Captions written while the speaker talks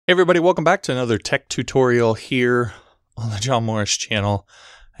Hey everybody, welcome back to another tech tutorial here on the John Morris channel.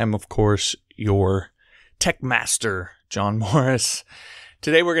 I'm of course your tech master, John Morris.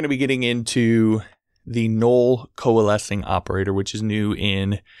 Today we're going to be getting into the Null Coalescing operator, which is new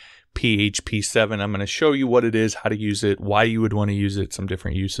in PHP 7. I'm going to show you what it is, how to use it, why you would want to use it, some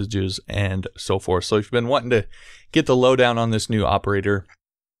different usages, and so forth. So if you've been wanting to get the lowdown on this new operator,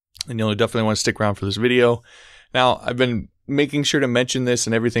 then you'll definitely want to stick around for this video. Now, I've been making sure to mention this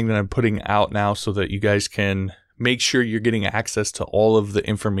and everything that I'm putting out now so that you guys can make sure you're getting access to all of the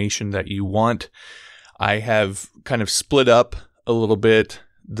information that you want. I have kind of split up a little bit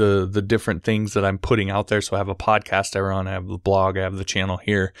the different things that I'm putting out there. So I have a podcast I run, I have the blog, I have the channel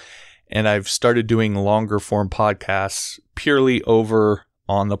here, and I've started doing longer form podcasts purely over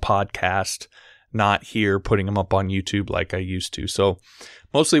on the podcast, not here putting them up on YouTube like I used to. So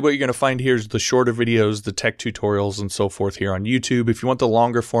mostly what you're going to find here is the shorter videos, the tech tutorials, and so forth here on YouTube. If you want the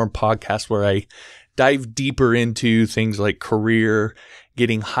longer form podcast where I dive deeper into things like career,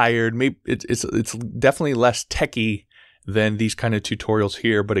 getting hired, maybe it's definitely less techy than these kind of tutorials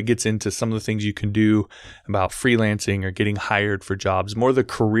here, but it gets into some of the things you can do about freelancing or getting hired for jobs, more the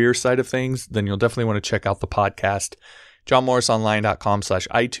career side of things, then you'll definitely want to check out the podcast.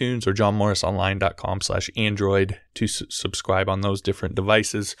 johnmorrisonline.com/iTunes or johnmorrisonline.com/Android to subscribe on those different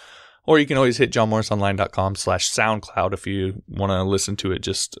devices. Or you can always hit johnmorrisonline.com/SoundCloud if you want to listen to it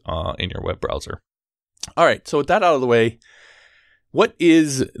just in your web browser. All right, so with that out of the way, what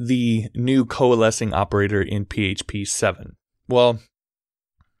is the new coalescing operator in PHP 7? Well,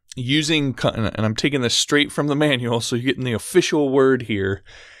 and I'm taking this straight from the manual, so you're getting the official word here.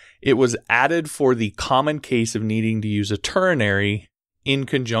 It was added for the common case of needing to use a ternary in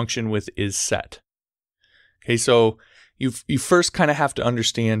conjunction with isSet. Okay, so you first kind of have to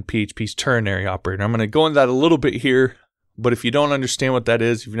understand PHP's ternary operator. I'm going to go into that a little bit here, but if you don't understand what that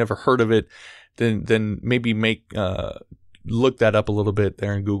is, you've never heard of it, then maybe look that up a little bit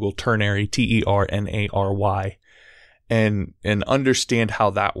there in Google, ternary, Ternary, and understand how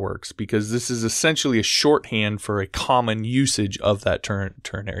that works, because this is essentially a shorthand for a common usage of that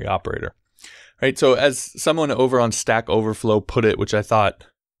ternary operator. Right? So as someone over on Stack Overflow put it, which I thought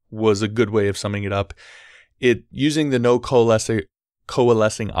was a good way of summing it up, using the Null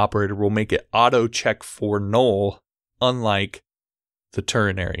Coalescing operator will make it auto check for null, unlike the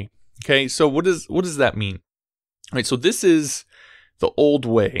ternary. Okay, so what does that mean? Right, so this is the old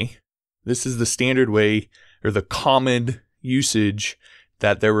way. This is the standard way, or the common usage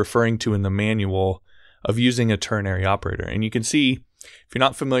that they're referring to in the manual of using a ternary operator. And you can see, if you're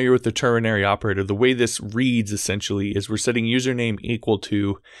not familiar with the ternary operator, the way this reads essentially is we're setting username equal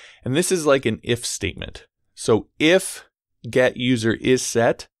to, and this is like an if statement. So if get user is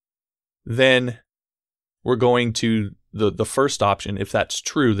set, then we're going to the first option. If that's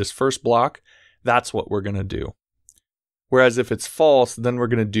true, this first block, that's what we're going to do. Whereas if it's false, then we're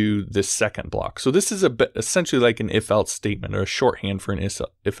going to do this second block. So this is essentially like an if-else statement, or a shorthand for an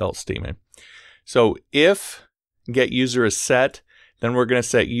if-else statement. So if get user is set, then we're going to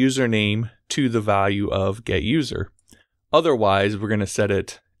set username to the value of get user. Otherwise, we're going to set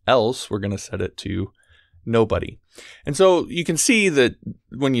it to nobody. And so you can see that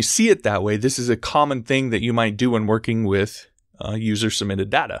when you see it that way, this is a common thing that you might do when working with user submitted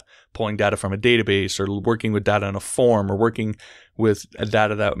data, pulling data from a database, or working with data in a form, or working with a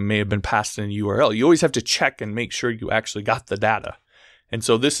data that may have been passed in a URL. You always have to check and make sure you actually got the data. And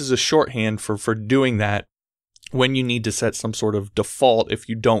so this is a shorthand for doing that when you need to set some sort of default if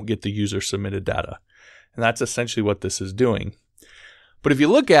you don't get the user submitted data. And that's essentially what this is doing. But if you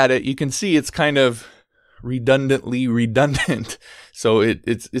look at it, you can see it's kind of redundantly redundant. So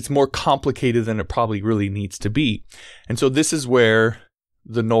it's more complicated than it probably really needs to be. And so this is where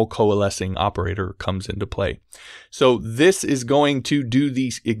the Null Coalescing operator comes into play. So this is going to do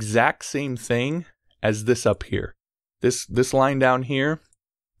the exact same thing as this up here. This line down here,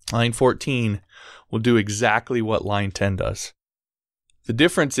 line 14, will do exactly what line 10 does. The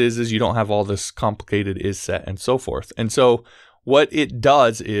difference is you don't have all this complicated isSet and so forth. And so what it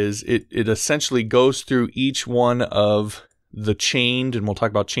does is it essentially goes through each one of the chained, and we'll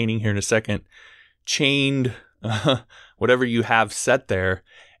talk about chaining here in a second, chained whatever you have set there,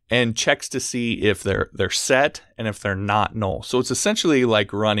 and checks to see if they're set and if they're not null. So it's essentially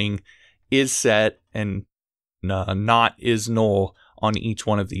like running is set and not is null on each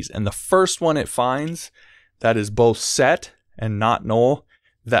one of these. And the first one it finds that is both set and not null,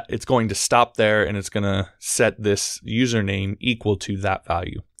 that it's going to stop there, and it's going to set this username equal to that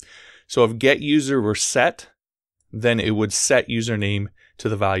value. So if get user were set, then it would set username to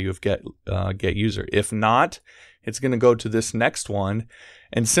the value of get user. If not, it's going to go to this next one,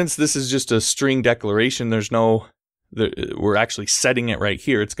 And since this is just a string declaration, we're actually setting it right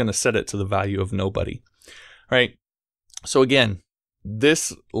here. It's going to set it to the value of nobody. All right. So again,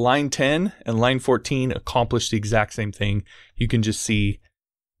 this line 10 and line 14 accomplish the exact same thing. You can just see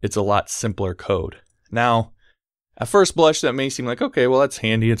it's a lot simpler code. Now, at first blush, that may seem like, okay, well, that's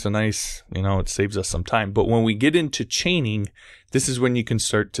handy. It's a nice, it saves us some time. But when we get into chaining, this is when you can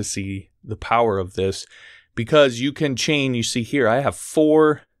start to see the power of this, because you can chain. You see here, I have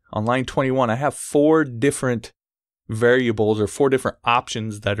on line 21, I have 4 different variables or 4 different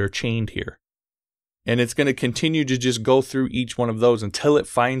options that are chained here. And it's going to continue to just go through each one of those until it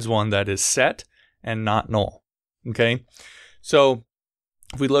finds one that is set and not null. Okay. So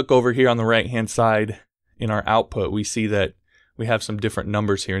if we look over here on the right-hand side in our output, we see that we have some different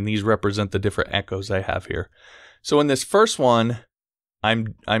numbers here, and these represent the different echoes I have here. So in this first one,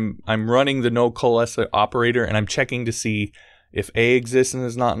 I'm running the null coalescing operator, and I'm checking to see if A exists and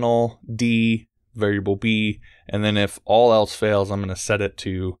is not null, D, variable B, and then if all else fails, I'm going to set it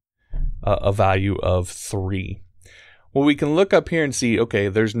to a value of 3. Well, we can look up here and see, okay,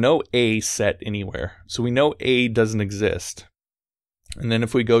 there's no A set anywhere. So we know A doesn't exist. And then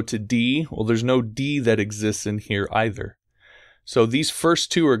if we go to D, well, there's no D that exists in here either. So these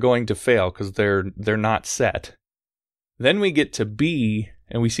first 2 are going to fail because they're not set. Then we get to B,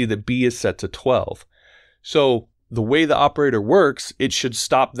 and we see that B is set to 12. So the way the operator works, it should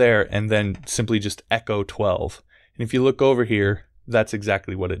stop there and then simply just echo 12. And if you look over here, that's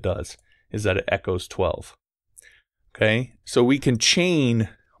exactly what it does, is that it echoes 12. Okay, so we can chain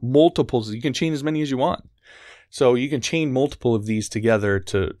multiples. You can chain as many as you want. So you can chain multiple of these together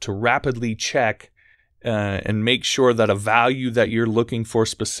to rapidly check and make sure that a value that you're looking for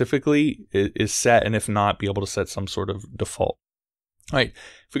specifically is set, and if not, be able to set some sort of default. All right,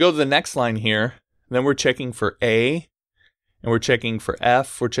 if we go to the next line here, then we're checking for A, and we're checking for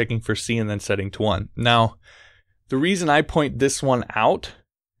F, we're checking for C, and then setting to 1. Now, the reason I point this one out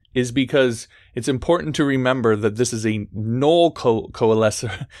is because it's important to remember that this is a null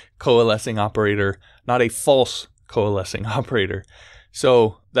coalescing operator, not a false coalescing operator.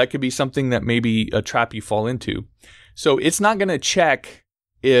 So that could be something that maybe a trap you fall into. So it's not going to check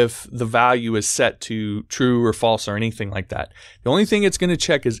if the value is set to true or false or anything like that. The only thing it's going to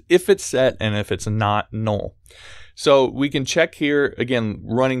check is if it's set and if it's not null. So we can check here, again,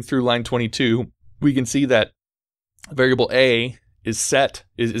 running through line 22, we can see that variable A is set,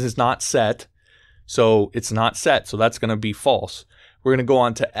 is not set. So it's not set. So that's going to be false. We're going to go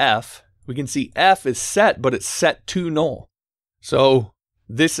on to F. We can see F is set, but it's set to null. So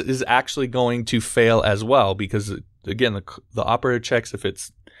this is actually going to fail as well because, again, the operator checks if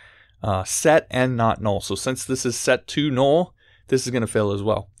it's set and not null. So since this is set to null, this is going to fail as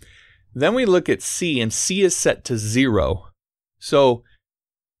well. Then we look at C, and C is set to 0. So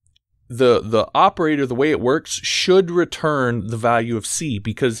the operator, the way it works, should return the value of C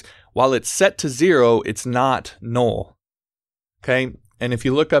because while it's set to 0, it's not null. Okay, and if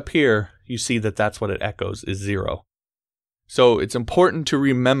you look up here, you see that that's what it echoes, is 0. So it's important to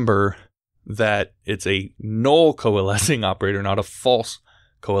remember that it's a null coalescing operator, not a false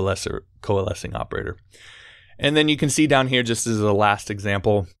coalescing operator. And then you can see down here, just as the last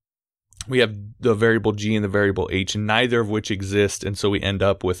example, we have the variable G and the variable H, neither of which exist, and so we end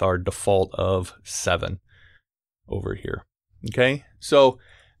up with our default of 7 over here. Okay, so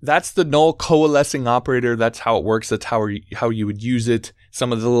that's the null coalescing operator. That's how it works. That's how you would use it.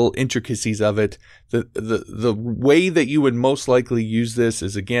 Some of the little intricacies of it. The way that you would most likely use this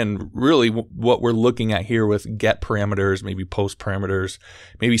is, again, really what we're looking at here with get parameters, maybe post parameters,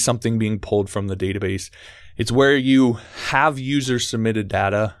 maybe something being pulled from the database. It's where you have user submitted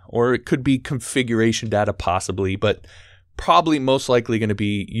data, or it could be configuration data possibly, but probably most likely going to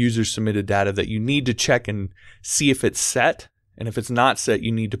be user submitted data that you need to check and see if it's set. And if it's not set,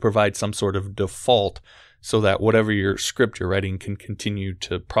 you need to provide some sort of default so that whatever your script you're writing can continue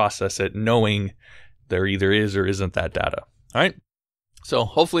to process it, knowing there either is or isn't that data. All right. So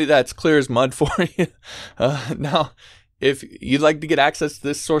hopefully that's clear as mud for you. Now, if you'd like to get access to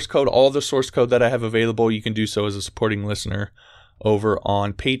this source code, all the source code that I have available, you can do so as a supporting listener over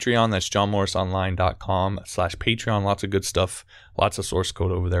on Patreon. That's johnmorrisonline.com/Patreon. Lots of good stuff, lots of source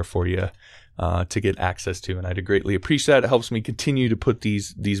code over there for you to get access to, and I'd greatly appreciate that. It helps me continue to put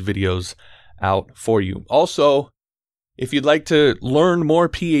these videos out for you. Also, if you'd like to learn more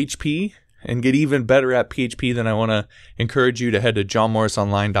PHP and get even better at PHP, then I want to encourage you to head to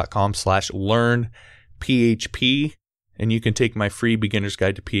johnmorrisonline.com/learnphp, and you can take my free beginner's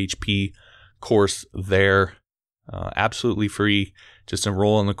guide to PHP course there. Absolutely free. Just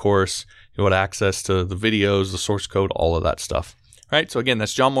enroll in the course. You'll have access to the videos, the source code, all of that stuff. All right, so again,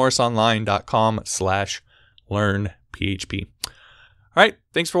 that's johnmorrisonline.com/learnphp. All right,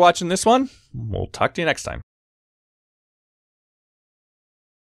 thanks for watching this one. We'll talk to you next time.